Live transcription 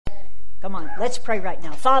Come on, let's pray right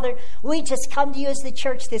now. Father, we just come to you as the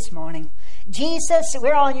church this morning. Jesus,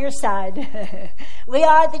 we're on your side. We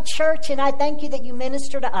are the church, and I thank you that you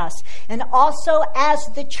minister to us. And also as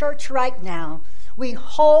the church right now, we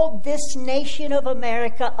hold this nation of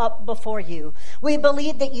America up before you. We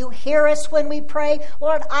believe that you hear us when we pray.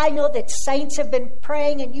 Lord, I know that saints have been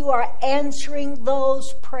praying and you are answering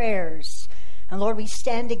those prayers. And Lord, we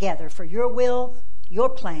stand together for your will, your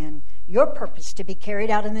plan, your purpose to be carried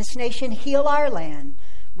out in this nation. Heal our land.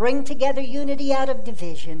 Bring together unity out of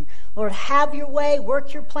division. Lord, have your way,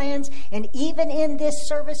 work your plans. And even in this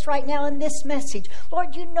service right now, in this message,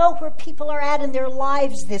 Lord, you know where people are at in their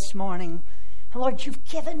lives this morning. And Lord, you've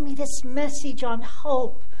given me this message on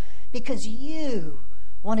hope because you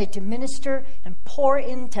wanted to minister and pour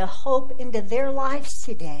into hope into their lives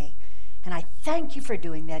today. And I thank you for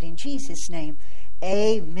doing that in Jesus' name.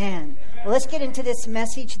 Amen. Well, let's get into this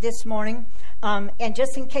message this morning. And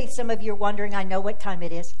just in case some of you are wondering, I know what time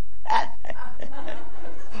it is.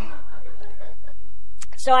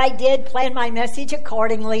 So I did plan my message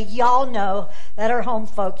accordingly. Y'all know that are home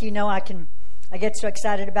folk. You know I get so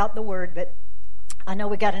excited about the word, but I know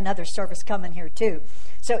we got another service coming here too.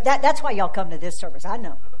 So that's why y'all come to this service. I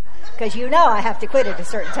know. Because you know I have to quit at a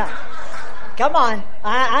certain time. Come on.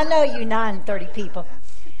 I know you 9:30 people.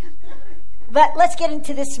 But let's get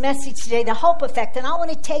into this message today, the hope effect. And I want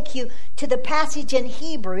to take you to the passage in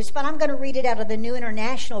Hebrews, but I'm going to read it out of the New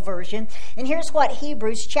International Version. And here's what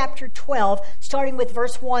Hebrews chapter 12, starting with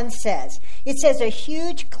verse 1 says. It says, a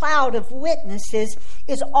huge cloud of witnesses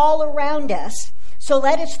is all around us. So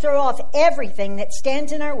let us throw off everything that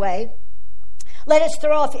stands in our way. Let us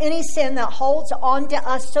throw off any sin that holds on to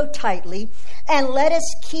us so tightly, and let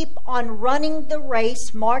us keep on running the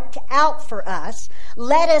race marked out for us.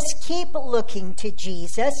 Let us keep looking to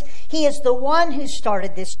Jesus. He is the one who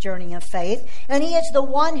started this journey of faith, and he is the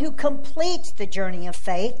one who completes the journey of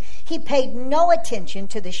faith. He paid no attention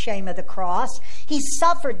to the shame of the cross. He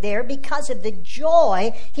suffered there because of the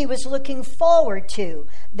joy he was looking forward to.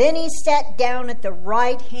 Then he sat down at the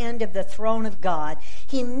right hand of the throne of God.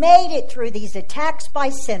 He made it through these attacks by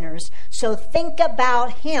sinners. So think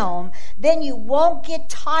about him. Then you won't get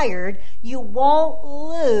tired. You won't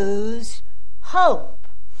lose hope.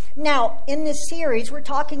 Now, in this series, we're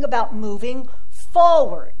talking about moving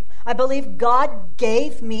forward. I believe God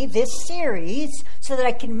gave me this series so that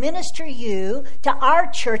I can minister you to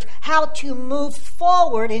our church how to move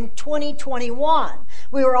forward in 2021.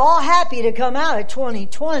 We were all happy to come out of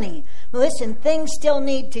 2020. Listen, things still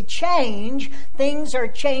need to change. Things are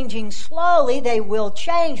changing slowly. They will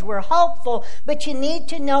change. We're hopeful, but you need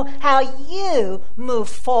to know how you move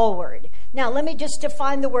forward. Now, let me just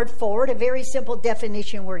define the word forward, a very simple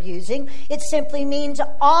definition we're using. It simply means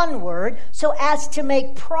onward, so as to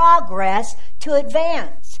make progress, to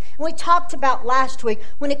advance. And we talked about last week,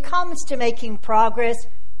 when it comes to making progress,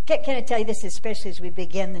 can I tell you this, especially as we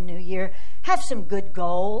begin the new year, have some good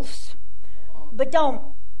goals, but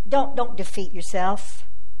don't defeat yourself.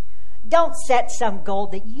 Don't set some goal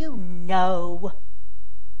that you know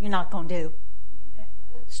you're not going to do.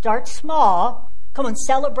 Start small. Come on,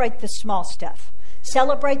 celebrate the small stuff.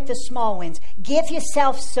 Celebrate the small wins. Give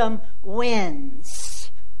yourself some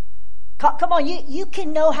wins. Come on, you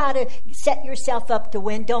can know how to set yourself up to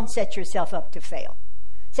win. Don't set yourself up to fail.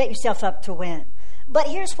 Set yourself up to win. But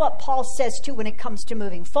here's what Paul says too when it comes to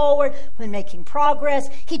moving forward, when making progress.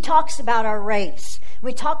 He talks about our race.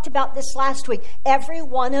 We talked about this last week. Every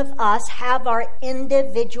one of us have our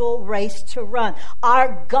individual race to run.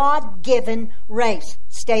 Our God-given race.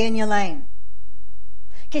 Stay in your lane.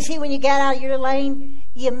 Because see, when you get out of your lane,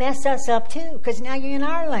 you mess us up too, because now you're in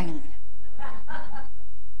our lane.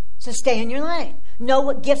 So stay in your lane. Know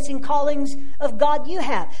what gifts and callings of God you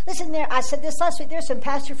have. Listen there, I said this last week, there's some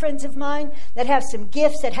pastor friends of mine that have some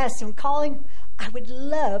gifts, that have some calling I would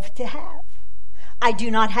love to have. I do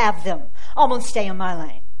not have them. I'm going to stay in my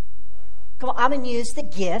lane. Come on, I'm going to use the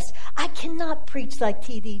gifts. I cannot preach like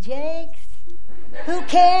T.D. Jakes. Who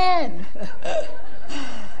can?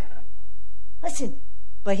 Listen,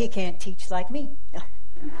 but he can't teach like me. No.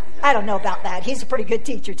 I don't know about that. He's a pretty good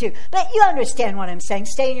teacher too. But you understand what I'm saying.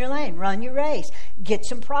 Stay in your lane. Run your race. Get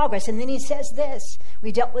some progress. And then he says this.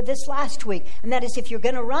 We dealt with this last week. And that is, if you're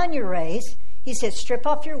going to run your race, he says, strip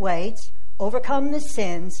off your weights, overcome the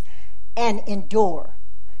sins, and endure.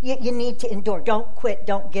 You need to endure. Don't quit.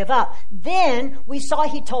 Don't give up. Then we saw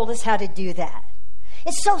he told us how to do that.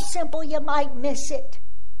 It's so simple you might miss it.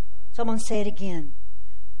 Someone say it again.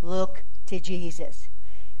 Look to Jesus.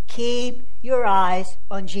 Keep your eyes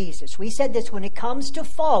on Jesus. We said this, when it comes to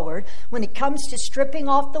forward, when it comes to stripping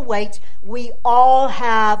off the weights, we all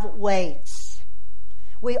have weights.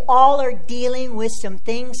 We all are dealing with some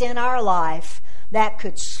things in our life that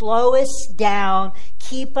could slow us down,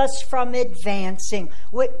 keep us from advancing.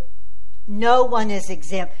 No one is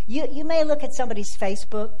exempt. You may look at somebody's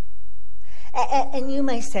Facebook and you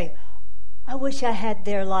may say, I wish I had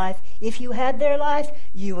their life. If you had their life,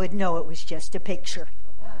 you would know it was just a picture.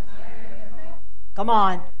 Come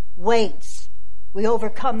on, weights. We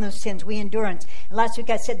overcome those sins. We endurance. And last week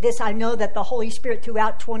I said this, I know that the Holy Spirit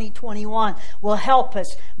throughout 2021 will help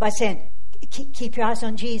us by saying, keep your eyes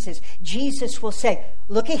on Jesus. Jesus will say,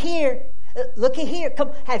 look at here. Look at here.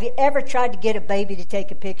 Come, have you ever tried to get a baby to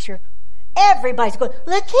take a picture? Everybody's going,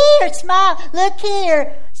 look here, smile, look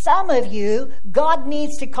here. Some of you, God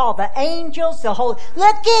needs to call the angels, the Holy,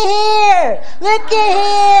 look at here, look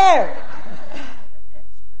at here.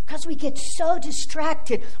 Because we get so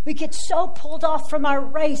distracted. We get so pulled off from our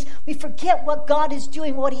race. We forget what God is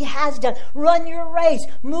doing, what He has done. Run your race.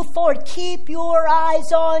 Move forward. Keep your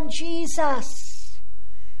eyes on Jesus.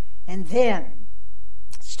 And then,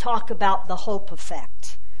 let's talk about the hope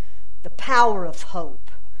effect. The power of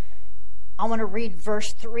hope. I want to read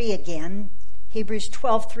verse 3 again. Hebrews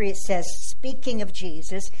 12:3, it says, speaking of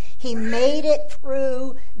Jesus, He made it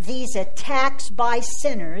through these attacks by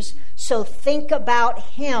sinners, so think about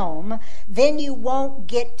Him. Then you won't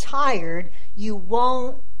get tired. You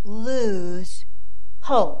won't lose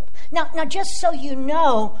hope. Now, just so you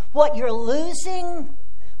know what you're losing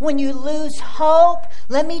when you lose hope,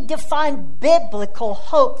 let me define biblical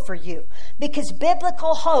hope for you. Because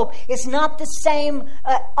biblical hope is not the same.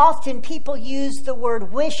 Often people use the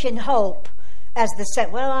word wish and hope as the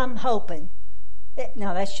same. Well, I'm hoping.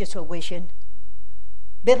 No, that's just a wishing.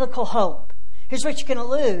 Biblical hope. Here's what you're going to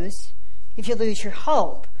lose if you lose your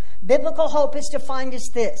hope. Biblical hope is defined as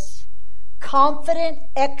this: confident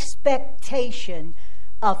expectation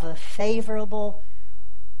of a favorable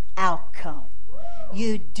outcome.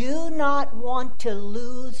 You do not want to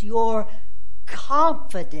lose your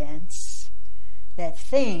confidence that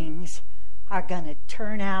things are going to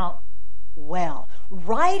turn out well.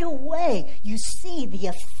 Right away, you see the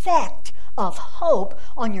effect of hope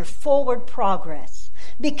on your forward progress.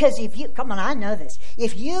 Because if you, come on, I know this.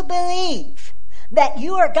 If you believe that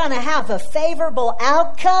you are going to have a favorable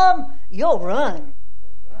outcome, you'll run.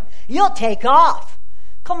 You'll take off.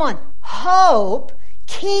 Come on, hope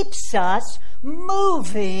keeps us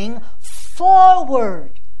moving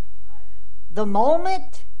forward. The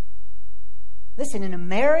moment, listen, in a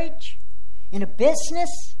marriage, in a business,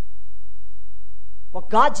 what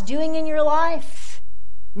God's doing in your life,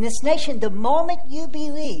 in this nation, the moment you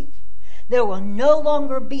believe there will no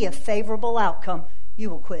longer be a favorable outcome, you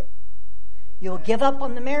will quit. You'll give up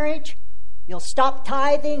on the marriage. You'll stop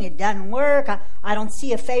tithing. It doesn't work. I don't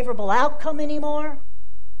see a favorable outcome anymore.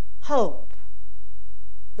 Hope.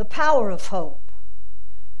 The power of hope.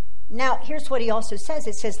 Now, here's what he also says.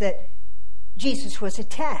 It says that Jesus was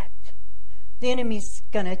attacked. The enemy's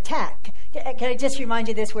going to attack. Can I just remind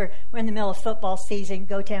you this? We're in the middle of football season.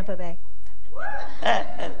 Go Tampa Bay.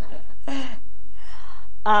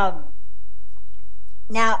 Now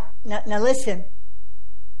listen.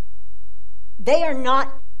 They are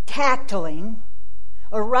not tackling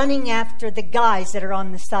or running after the guys that are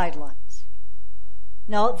on the sidelines.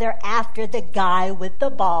 No, they're after the guy with the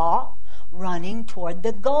ball running toward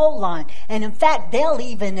the goal line. And in fact, they'll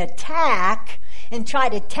even attack and try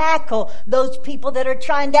to tackle those people that are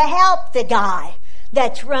trying to help the guy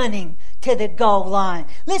that's running to the goal line.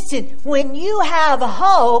 Listen, when you have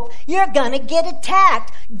hope, you're going to get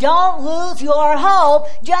attacked. Don't lose your hope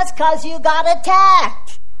just because you got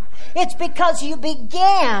attacked. It's because you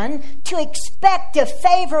began to expect a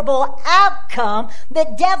favorable outcome.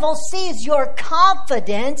 The devil sees your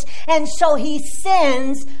confidence, and so he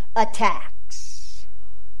sends attacks.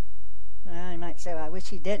 Well, you might say, well, I wish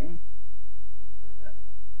he didn't.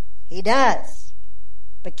 He does.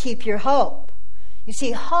 But keep your hope. You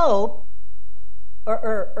see, hope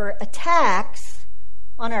or attacks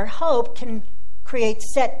on our hope can create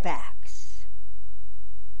setbacks.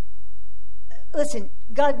 Listen,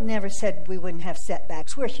 God never said we wouldn't have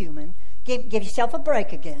setbacks. We're human. Give yourself a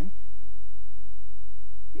break again.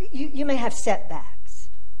 You may have setbacks,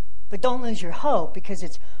 but don't lose your hope, because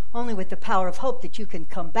it's only with the power of hope that you can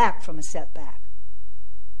come back from a setback.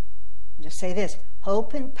 I'll just say this: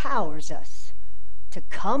 hope empowers us to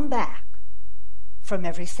come back from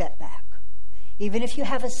every setback. Even if you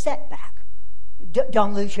have a setback,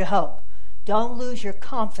 don't lose your hope. Don't lose your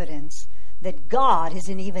confidence that God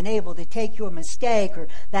isn't even able to take your mistake or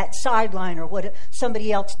that sideline or what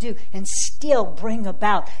somebody else do and still bring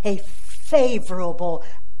about a favorable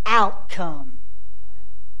outcome.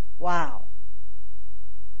 Wow.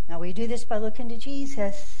 Now we do this by looking to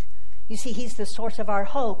Jesus. You see, he's the source of our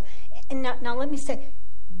hope. And now let me say,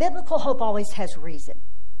 biblical hope always has reason.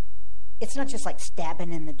 It's not just like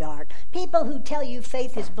stabbing in the dark. People who tell you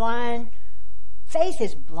faith is blind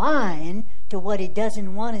to what it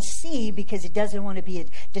doesn't want to see because it doesn't want to be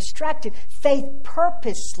distracted. Faith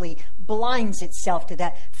purposely blinds itself to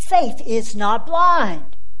that. Faith is not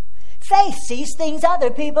blind. Faith sees things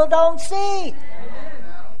other people don't see.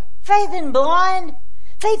 Faith isn't blind.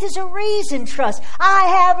 Faith is a reason trust. I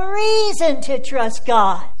have a reason to trust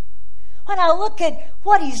God. When I look at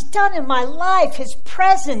what he's done in my life, his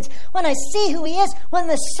presence, when I see who he is, when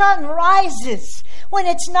the sun rises, when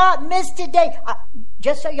it's not misty day.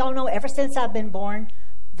 Just so y'all know, ever since I've been born,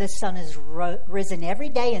 the sun has risen every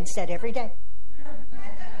day and set every day.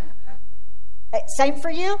 Same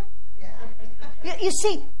for you? You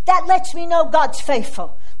see, that lets me know God's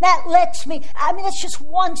faithful. That lets me, that's just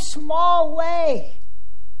one small way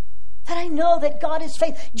that I know that God is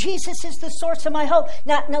faithful. Jesus is the source of my hope.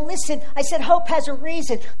 Now listen, I said hope has a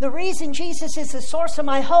reason. The reason Jesus is the source of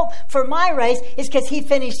my hope for my race is because he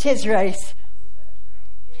finished his race.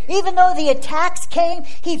 Even though the attacks came,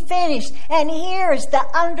 he finished. And here's the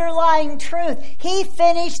underlying truth. He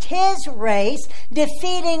finished his race,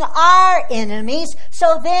 defeating our enemies,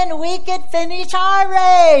 so then we could finish our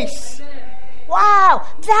race. Wow,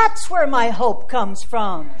 that's where my hope comes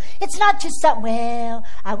from. It's not just something, well,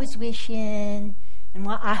 I was wishing, and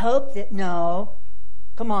I hope that, no.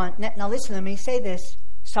 Come on, now listen to me say this.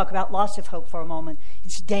 Let's talk about loss of hope for a moment.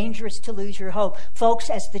 It's dangerous to lose your hope. Folks,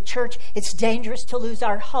 as the church, it's dangerous to lose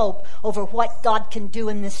our hope over what God can do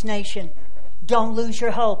in this nation. Don't lose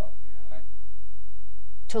your hope.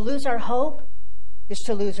 To lose our hope is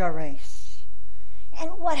to lose our race.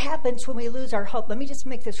 And what happens when we lose our hope? Let me just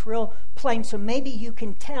make this real plain so maybe you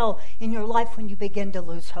can tell in your life when you begin to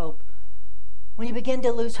lose hope. When you begin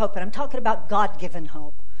to lose hope, and I'm talking about God-given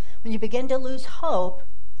hope. When you begin to lose hope,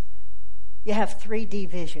 you have 3D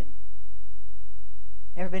vision.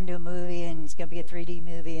 Ever been to a movie and it's going to be a 3D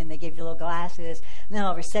movie and they give you little glasses, and then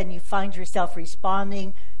all of a sudden you find yourself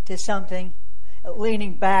responding to something,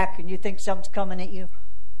 leaning back, and you think something's coming at you.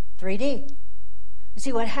 3D. You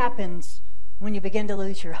see what happens when you begin to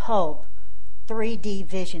lose your hope? 3D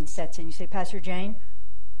vision sets in. You say, Pastor Jane,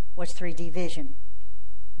 what's 3D vision?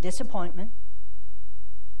 Disappointment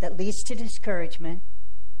that leads to discouragement,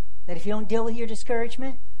 that if you don't deal with your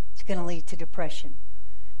discouragement, it's going to lead to depression.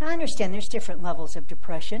 Now, I understand there's different levels of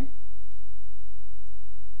depression.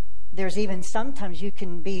 There's even sometimes you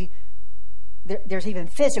can be, there's even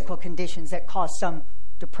physical conditions that cause some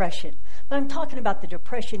depression. But I'm talking about the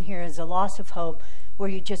depression here as a loss of hope where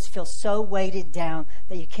you just feel so weighted down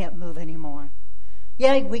that you can't move anymore.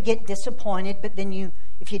 Yeah, we get disappointed, but then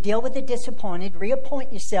if you deal with the disappointed,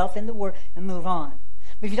 reappoint yourself in the Word and move on.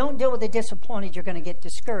 But if you don't deal with the disappointed, you're going to get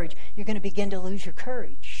discouraged. You're going to begin to lose your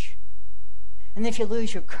courage. And if you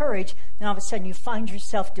lose your courage, then all of a sudden you find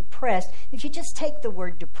yourself depressed. If you just take the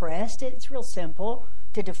word depressed, it's real simple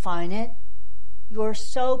to define it. You're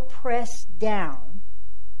so pressed down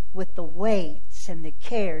with the weights and the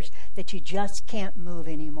cares that you just can't move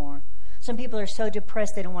anymore. Some people are so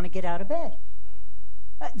depressed they don't want to get out of bed.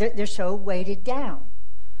 They're so weighted down.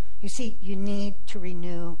 You see, you need to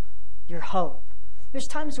renew your hope. There's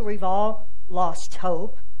times where we've all lost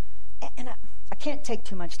hope. And I can't take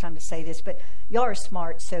too much time to say this, but y'all are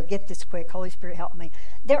smart, so get this quick. Holy Spirit, help me.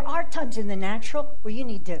 There are times in the natural where you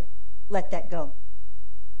need to let that go.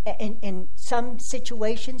 In some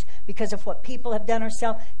situations, because of what people have done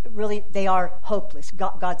ourselves, really, they are hopeless.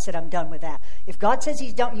 God said, I'm done with that. If God says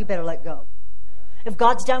he's done, you better let go. If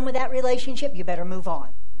God's done with that relationship, you better move on.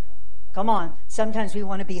 Come on. Sometimes we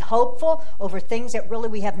want to be hopeful over things that really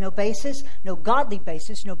we have no basis, no godly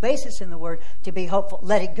basis, no basis in the Word to be hopeful.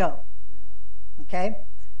 Let it go. Okay?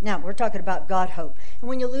 Now, we're talking about God hope. And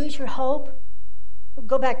when you lose your hope,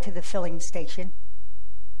 go back to the filling station.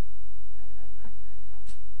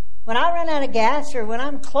 When I run out of gas or when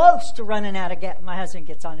I'm close to running out of gas, my husband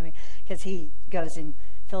gets on to me because he goes and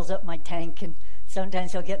fills up my tank, and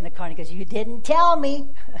sometimes he'll get in the car and he goes, you didn't tell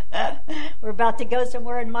me. We're about to go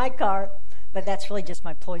somewhere in my car. But that's really just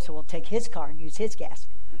my ploy, so we'll take his car and use his gas.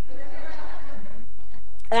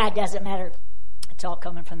 That doesn't matter. It's all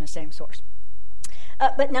coming from the same source.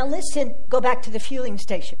 But now listen, go back to the fueling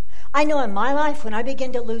station. I know in my life, when I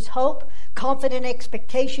begin to lose hope, confident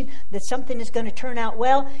expectation that something is going to turn out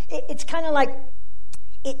well, it's kind of like,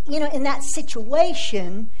 in that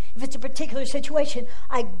situation, if it's a particular situation,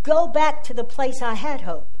 I go back to the place I had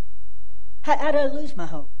hope. How did I lose my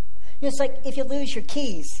hope? It's like if you lose your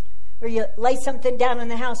keys or you lay something down in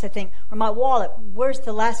the house, I think, or my wallet. Where's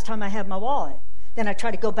the last time I had my wallet? Then I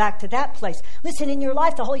try to go back to that place. Listen, in your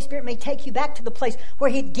life, the Holy Spirit may take you back to the place where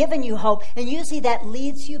He'd given you hope. And usually that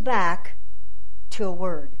leads you back to a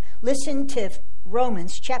word. Listen to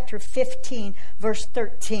Romans chapter 15, verse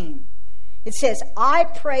 13. It says, I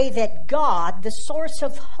pray that God, the source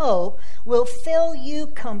of hope, will fill you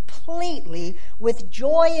completely with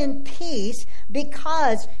joy and peace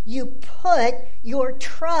because you put your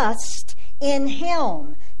trust in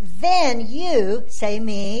Him. Then you, say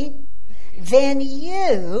me, then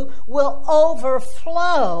you will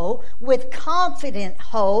overflow with confident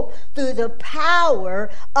hope through the power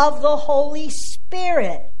of the Holy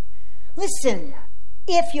Spirit. Listen,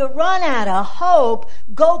 if you run out of hope,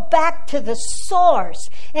 go back to the source.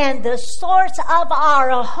 And the source of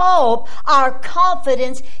our hope, our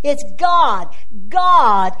confidence, is God.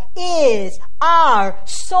 God is our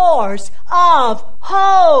source of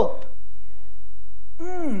hope.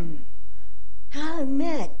 I'll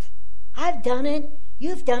admit, I've done it.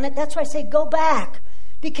 You've done it. That's why I say go back.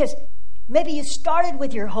 Because maybe you started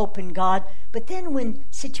with your hope in God, but then when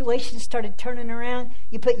situations started turning around,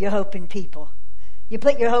 you put your hope in people. You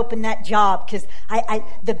put your hope in that job because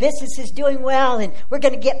the business is doing well and we're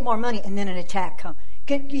going to get more money. And then an attack comes.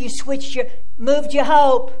 You moved your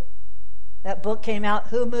hope. That book came out,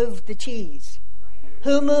 Who Moved the Cheese?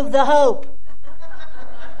 Who moved the hope?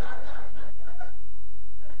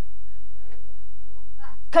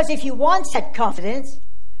 Because if you once had confidence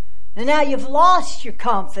and now you've lost your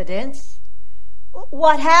confidence,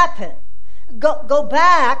 what happened? Go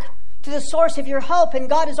back to the source of your hope, and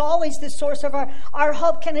God is always the source of our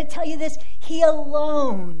hope. Can I tell you this? He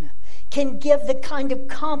alone can give the kind of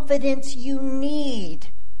confidence you need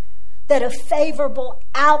that a favorable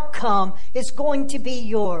outcome is going to be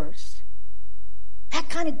yours. That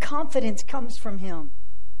kind of confidence comes from Him.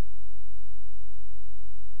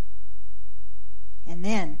 And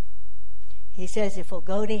then He says if we'll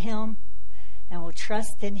go to Him and we'll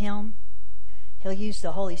trust in Him, He'll use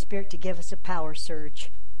the Holy Spirit to give us a power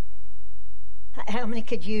surge. How many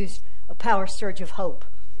could use a power surge of hope?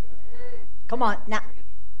 Come on. Now,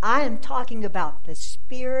 I am talking about the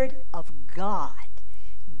Spirit of God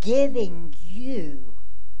giving you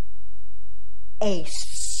a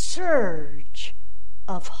surge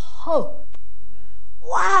of hope.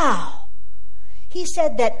 Wow. He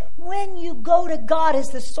said that when you go to God as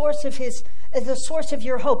the source of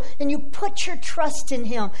your hope, and you put your trust in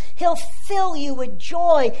Him, He'll fill you with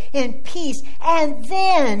joy and peace. And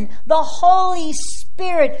then the Holy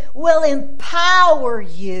Spirit will empower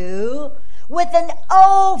you with an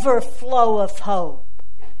overflow of hope.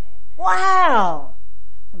 Wow.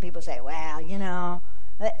 Some people say, well,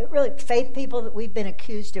 really faith people that we've been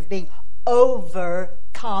accused of being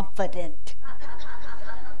overconfident.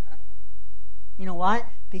 You know what?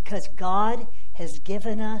 Because God has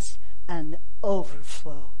given us an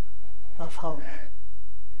overflow of hope.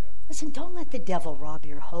 Listen, don't let the devil rob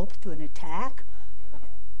your hope through an attack.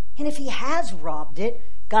 And if he has robbed it,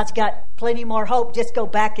 God's got plenty more hope. Just go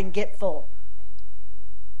back and get full.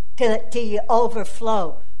 Till you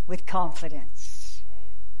overflow with confidence.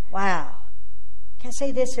 Wow. Can I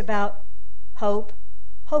say this about hope?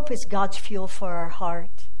 Hope is God's fuel for our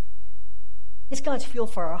heart. It's God's fuel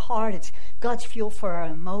for our heart. It's God's fuel for our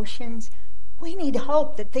emotions. We need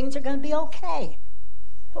hope that things are going to be okay.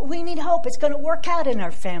 We need hope it's going to work out in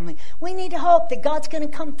our family. We need hope that God's going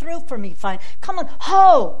to come through for me fine. Come on,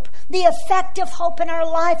 hope. The effect of hope in our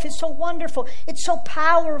life is so wonderful. It's so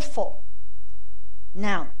powerful.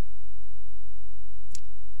 Now,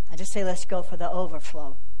 I just say let's go for the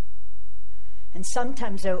overflow. And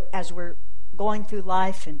sometimes as we're going through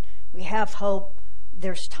life and we have hope,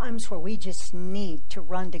 there's times where we just need to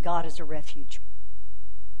run to God as a refuge.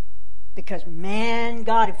 Because, man,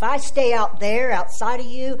 God, if I stay out there outside of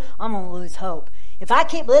you, I'm going to lose hope. If I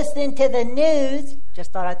keep listening to the news,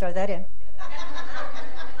 just thought I'd throw that in.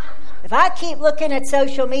 If I keep looking at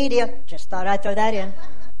social media, just thought I'd throw that in.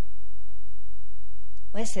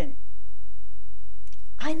 Listen,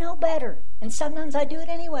 I know better, and sometimes I do it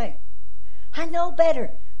anyway. I know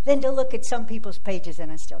better than to look at some people's pages,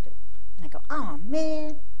 and I still do. And I go, oh,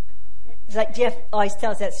 man. It's like Jeff always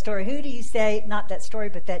tells that story. Who do you say? Not that story,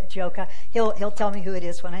 but that joke. He'll tell me who it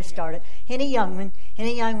is when I start it. Henny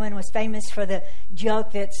Youngman was famous for the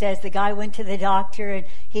joke that says the guy went to the doctor and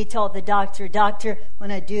he told the doctor, "Doctor,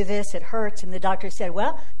 when I do this, it hurts." And the doctor said,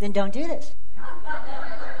 "Well, then don't do this."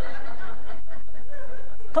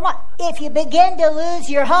 Come on. If you begin to lose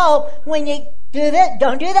your hope when you do this,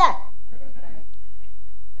 don't do that.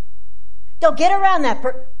 Don't get around that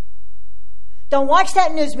person. Don't watch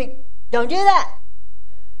that news meeting. Don't do that.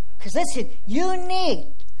 Because listen, you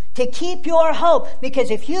need to keep your hope,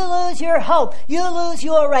 because if you lose your hope, you lose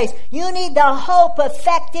your race. You need the hope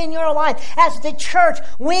effect in your life. As the church,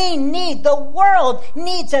 the world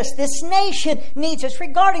needs us. This nation needs us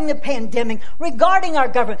regarding the pandemic, regarding our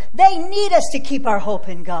government. They need us to keep our hope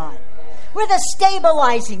in God. We're the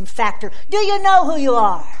stabilizing factor. Do you know who you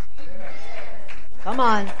are? Come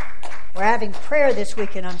on. We're having prayer this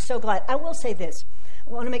week, and I'm so glad. I will say this.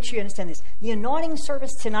 I want to make sure you understand this. The anointing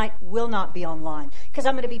service tonight will not be online, because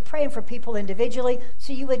I'm going to be praying for people individually,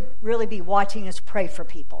 so you would really be watching us pray for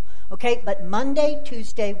people. Okay? But Monday,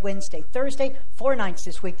 Tuesday, Wednesday, Thursday, 4 nights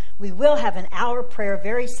this week, we will have an hour prayer,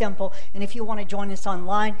 very simple. And if you want to join us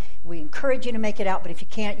online, we encourage you to make it out. But if you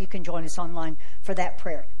can't, you can join us online for that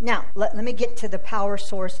prayer. Now, let me get to the power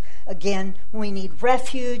source again. We need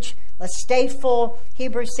refuge. Let's stay full.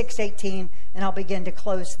 Hebrews 6:18, and I'll begin to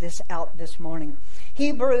close this out this morning.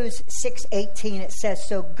 Hebrews 6:18, it says,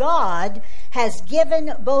 so God has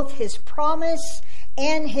given both his promise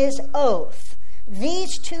and his oath.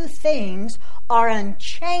 These two things are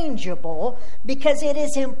unchangeable because it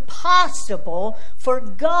is impossible for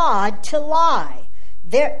God to lie.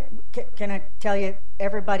 Can I tell you,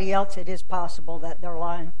 everybody else, it is possible that they're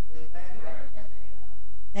lying?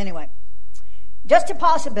 Anyway. Just a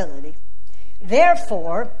possibility.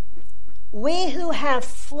 Therefore, we who have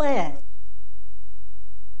fled.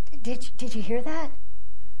 Did you hear that?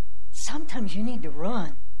 Sometimes you need to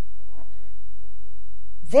run.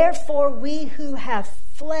 Therefore, we who have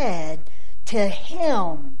fled to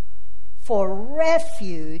him for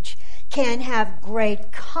refuge can have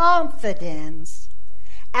great confidence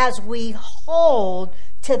as we hold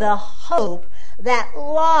to the hope that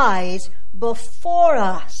lies before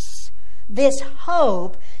us. This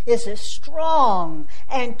hope is a strong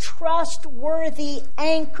and trustworthy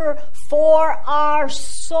anchor for our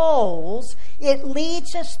souls. It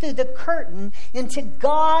leads us through the curtain into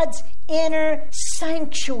God's inner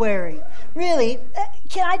sanctuary. Really,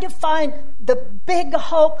 can I define the big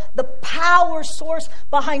hope, the power source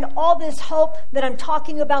behind all this hope that I'm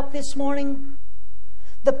talking about this morning?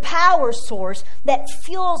 The power source that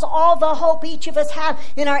fuels all the hope each of us have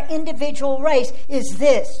in our individual race is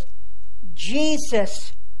this.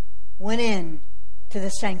 Jesus went in to the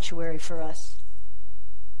sanctuary for us.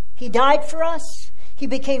 He died for us. He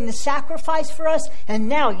became the sacrifice for us. And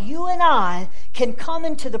now you and I can come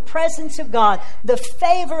into the presence of God, the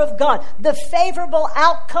favor of God. The favorable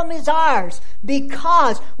outcome is ours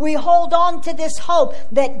because we hold on to this hope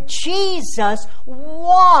that Jesus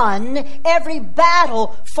won every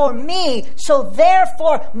battle for me. So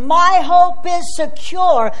therefore, my hope is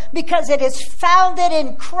secure because it is founded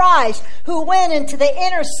in Christ, who went into the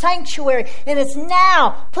inner sanctuary and has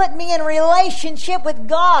now put me in relationship with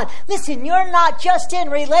God. Listen, you're not just in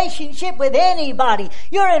relationship with anybody.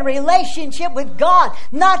 You're in relationship with God.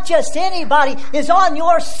 Not just anybody is on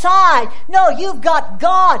your side. No, you've got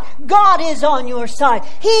God. God is on your side.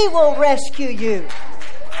 He will rescue you.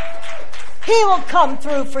 He will come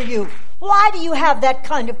through for you. Why do you have that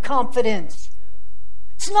kind of confidence?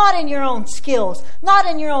 It's not in your own skills, not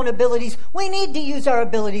in your own abilities. We need to use our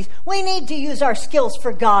abilities. We need to use our skills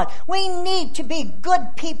for God. We need to be good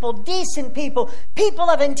people, decent people,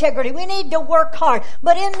 people of integrity. We need to work hard.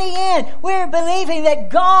 But in the end, we're believing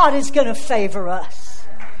that God is going to favor us.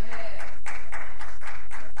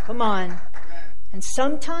 Come on. And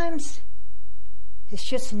sometimes it's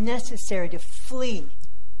just necessary to flee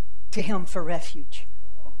to Him for refuge.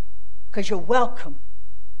 Because you're welcome.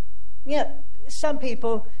 Some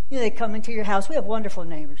people, they come into your house. We have wonderful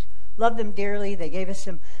neighbors. Love them dearly. They gave us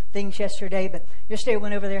some things yesterday, but yesterday I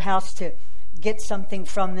went over their house to get something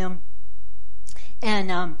from them.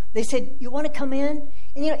 And they said, you want to come in?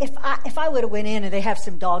 And, if I would have went in and they have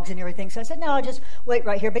some dogs and everything. So I said, no, I'll just wait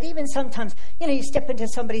right here. But even sometimes, you step into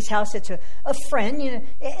somebody's house that's a friend,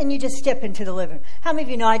 and you just step into the living room. How many of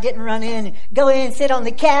you know I didn't run in and go in and sit on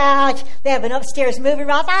the couch? They have an upstairs movie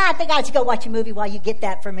room. I think I should go watch a movie while you get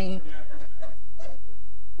that for me.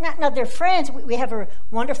 Now, they're friends. We have a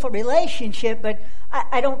wonderful relationship, but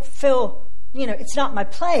I don't feel, it's not my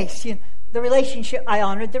place. The relationship, I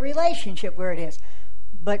honored the relationship where it is.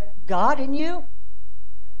 But God and you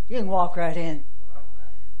can walk right in.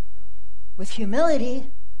 With humility,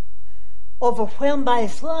 overwhelmed by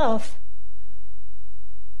His love.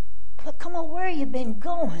 But come on, where you been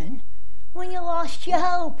going when you lost your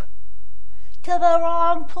hope? To the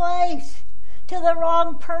wrong place. To the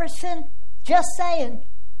wrong person. Just saying.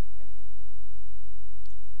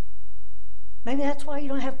 Maybe that's why you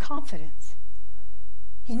don't have confidence.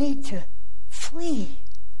 You need to flee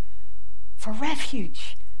for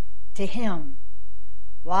refuge to Him.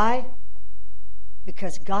 Why?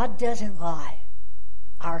 Because God doesn't lie.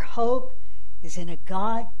 Our hope is in a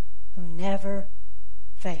God who never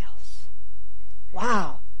fails.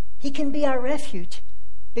 Wow. He can be our refuge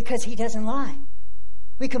because He doesn't lie.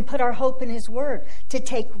 We can put our hope in His Word. To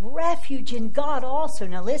take refuge in God also.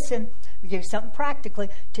 Now listen, we give you something practically.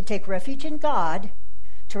 To take refuge in God,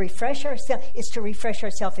 to refresh ourselves, is to refresh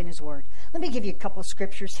ourselves in His Word. Let me give you a couple of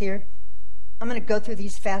scriptures here. I'm going to go through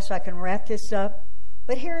these fast so I can wrap this up.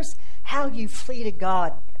 But here's how you flee to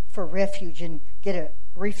God for refuge and get a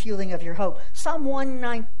refueling of your hope. Psalm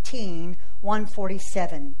 119,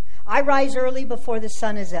 147. I rise early before the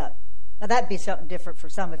sun is up. Now that'd be something different for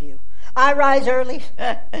some of you. I rise early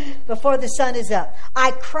before the sun is up.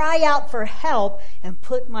 I cry out for help and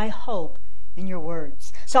put my hope in your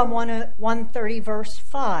words. Psalm 130, verse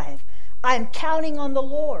 5. I'm counting on the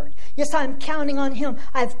Lord. Yes, I'm counting on Him.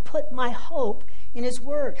 I've put my hope in His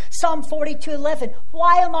Word. Psalm 42:11.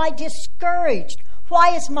 Why am I discouraged?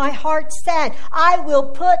 Why is my heart sad? I will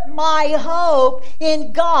put my hope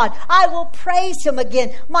in God. I will praise Him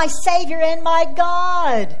again, my Savior and my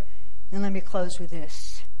God. And let me close with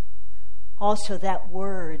this. Also, that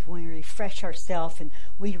word, when we refresh ourselves and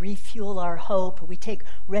we refuel our hope, we take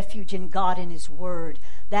refuge in God and His Word.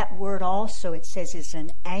 That word also, it says, is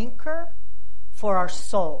an anchor for our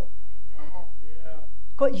soul.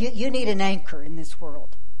 You need an anchor in this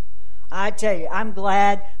world. I tell you, I'm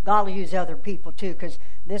glad God will use other people too, because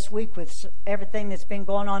this week with everything that's been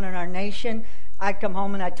going on in our nation, I'd come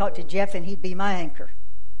home and I'd talk to Jeff and he'd be my anchor.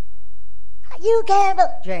 You can't look,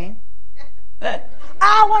 Jane.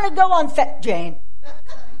 I want to go on Jane.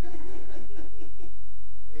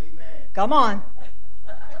 Amen. Come on.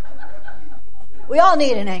 We all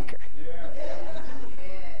need an anchor.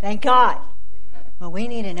 Thank God. But we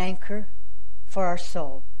need an anchor for our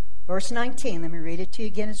soul. Verse 19, let me read it to you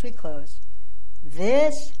again as we close.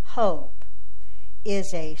 This hope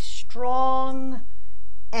is a strong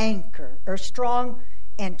anchor, or strong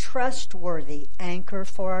and trustworthy anchor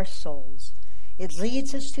for our souls. It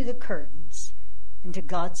leads us to the curtains into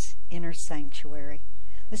God's inner sanctuary.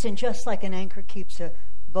 Listen, just like an anchor keeps a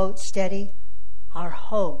boat steady, our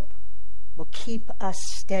hope will keep us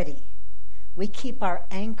steady. We keep our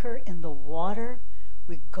anchor in the water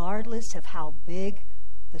regardless of how big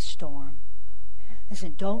the storm.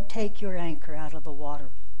 Listen, don't take your anchor out of the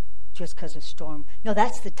water just because of storm. No,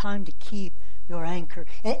 that's the time to keep your anchor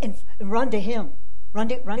and run to Him. Run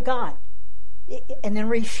to God. And then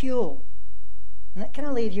refuel. And can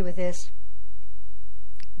I leave you with this?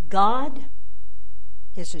 God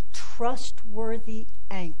is a trustworthy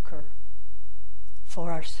anchor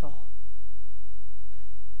for our soul.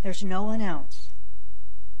 There's no one else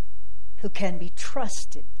who can be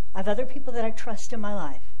trusted. I have other people that I trust in my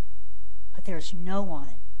life, but there's no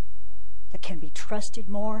one that can be trusted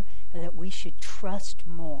more or that we should trust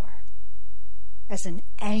more as an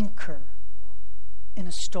anchor in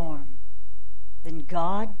a storm than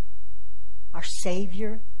God, our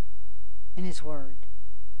Savior, and His Word.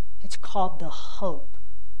 It's called the hope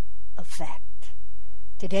effect.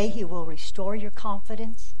 Today He will restore your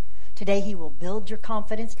confidence. Today He will build your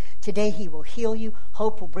confidence. Today He will heal you.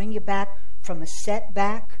 Hope will bring you back from a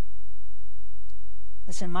setback.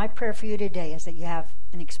 Listen, my prayer for you today is that you have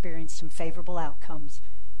and experience some favorable outcomes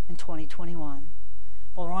in 2021.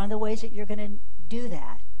 Well, one of the ways that you're going to do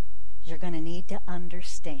that is you're going to need to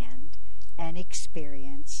understand and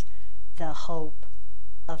experience the hope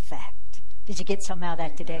effect. Did you get some out of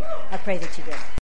that today? I pray that you did.